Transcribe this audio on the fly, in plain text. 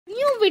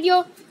new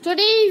video.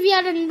 Today we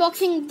are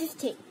unboxing this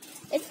thing.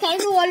 It's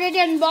kind of already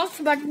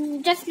unboxed, but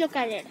just look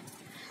at it.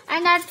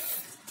 And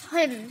that's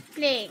him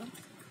playing.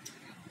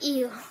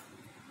 Ew.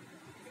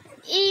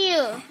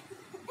 Ew.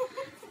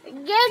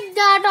 Get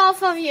that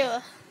off of you.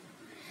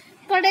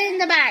 Put it in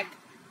the bag.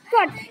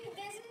 Put.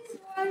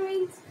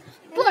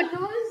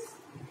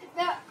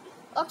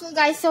 Okay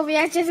guys, so we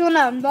are just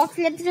gonna unbox.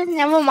 Let's just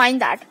never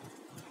mind that.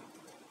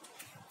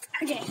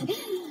 Okay.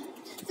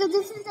 So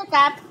this is the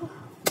cap.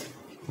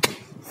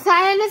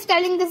 Sahil is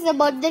telling this is a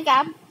birthday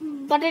cap,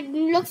 but it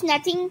looks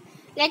nothing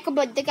like a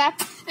birthday cap.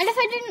 And if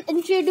I didn't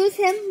introduce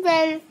him,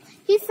 well,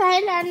 he's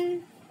Sahil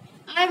and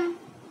I'm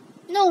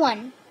no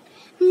one.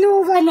 No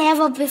one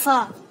ever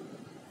before.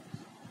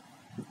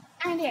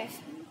 And yes,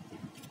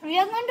 we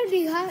are going to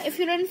Digha. If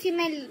you don't see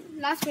my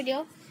last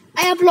video,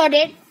 I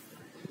uploaded.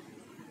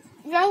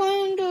 We are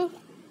going to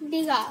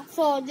Digha.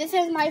 So this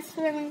is my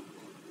swimming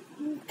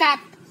cap.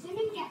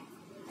 Swimming cap.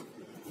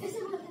 This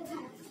is what the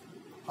cap.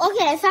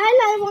 Okay, Sahil,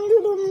 I want you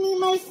to do me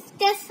my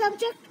test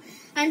subject,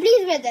 and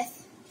please wear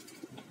this.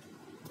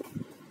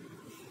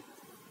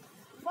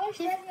 First,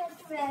 then you have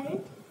to wear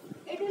it.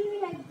 It will be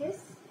like this.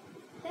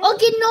 Then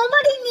Okay,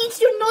 nobody needs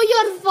to know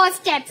your first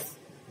steps.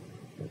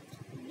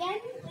 Then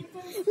it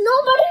will.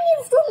 Nobody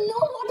needs to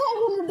know what I'm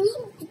going to do.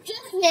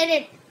 Just wear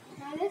it.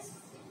 Now this is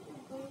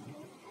going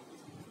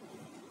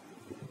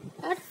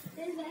to. This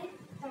like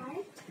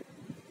that.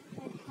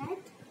 Like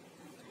hat.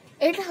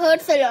 It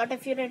hurts a lot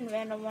if you didn't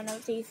wear one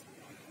of these.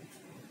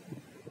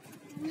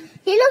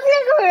 He looks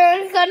like a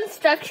real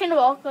construction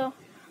worker.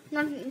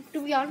 Not to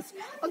be honest.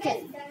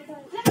 Okay.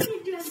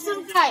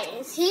 So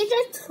guys, he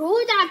just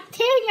threw that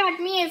thing at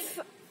me if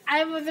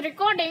I was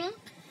recording.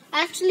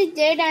 I actually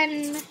did,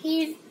 and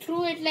he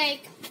threw it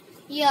like,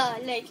 yeah,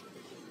 like,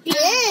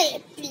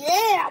 play.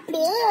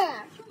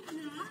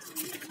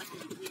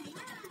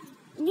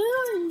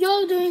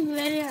 You're doing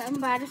very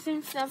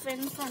embarrassing stuff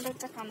in front of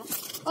the camera.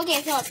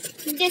 Okay, so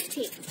this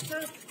thing.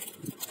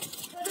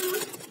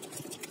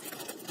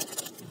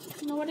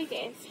 Nobody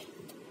cares.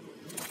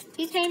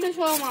 He's trying to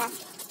show him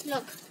off.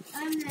 Look.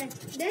 And like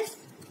this.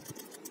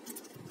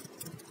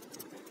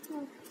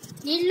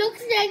 He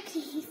looks like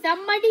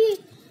somebody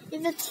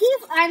is a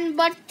thief,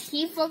 but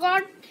he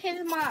forgot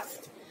his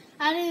mask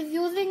and is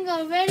using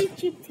a very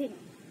cheap thing.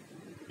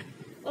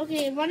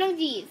 Okay, one of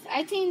these.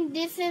 I think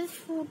this is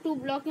to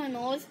block your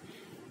nose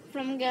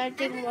from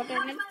getting water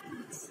in it.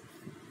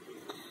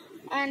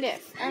 And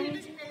yes,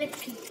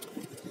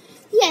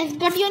 yes,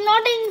 but you're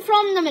not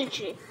from the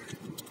military,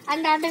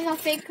 and that is a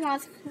fake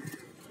mask.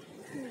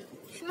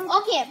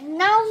 Okay,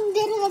 now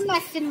there is a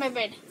mess in my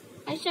bed.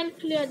 I shall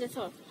clear this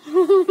out.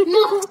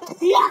 Look!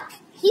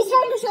 He's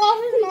trying to show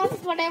off his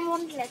mask, but I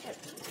won't let him.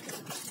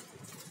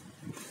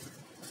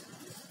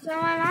 So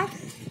my mask.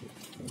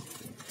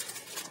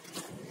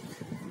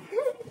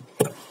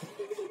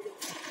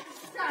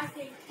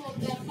 Starting from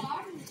the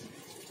part.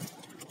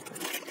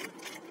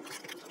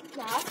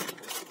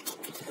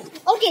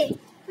 Okay,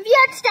 we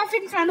had stuff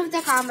in front of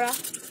the camera.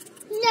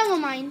 Never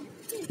mind.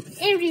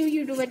 Every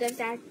YouTuber does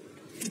that.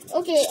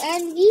 Okay,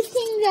 and these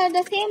things are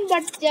the same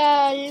but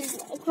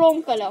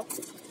chrome color.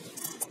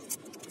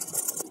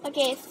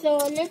 Okay, so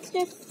let's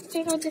just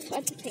check out this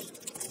other thing.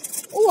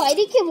 Oh, I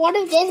didn't care what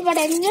is this, but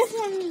I'm just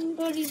going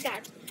to read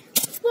that.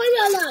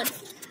 Spoiler alert!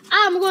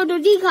 I'm going to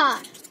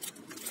Digha.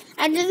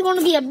 And this is going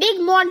to be a big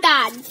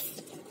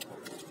montage.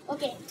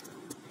 Okay,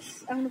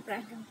 I'm going to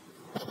press him.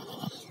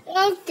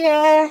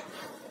 Okay.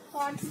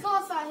 Let's go,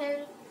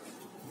 Sahil.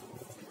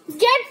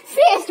 Get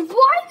faced,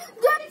 boy!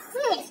 Get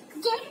faced!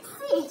 Get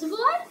faced,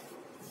 boy!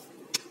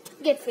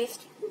 Get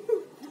faced.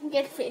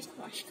 Get faced,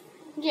 Mosh.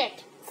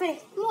 Get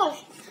faced,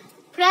 Mosh.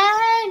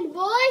 Prank,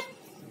 boy!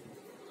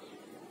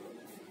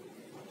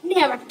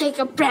 Never take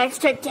a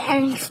prankster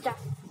gangster.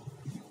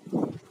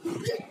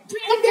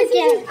 Prank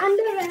again.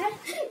 Underwear.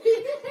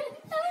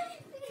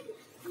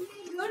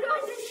 You don't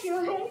want to show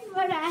it,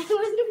 but I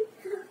want to.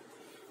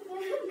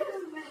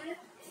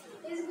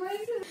 Is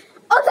going to.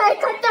 Okay, I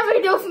cut the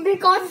video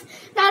because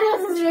that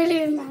was really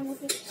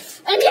embarrassing.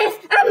 And yes,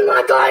 I'm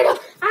not going to.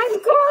 I'm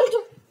going to.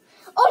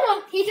 Oh no,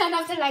 he turned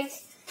off the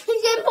lights.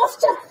 He's the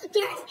imposter.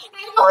 Yes,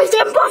 I know he's the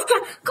imposter.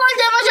 Call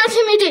the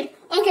emergency meeting.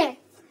 Okay,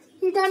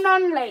 he turned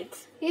on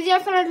lights. He's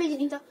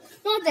definitely not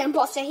the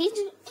imposter. He's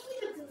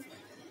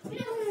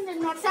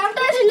not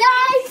Santa's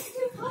lights.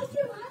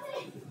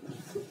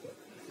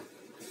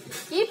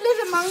 He plays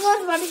Among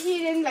Us, but he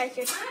didn't like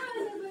it.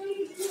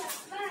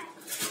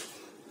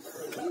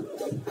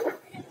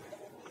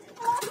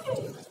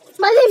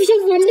 My life is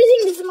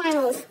everything. This is my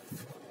house.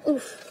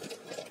 Oof.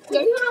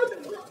 Get out.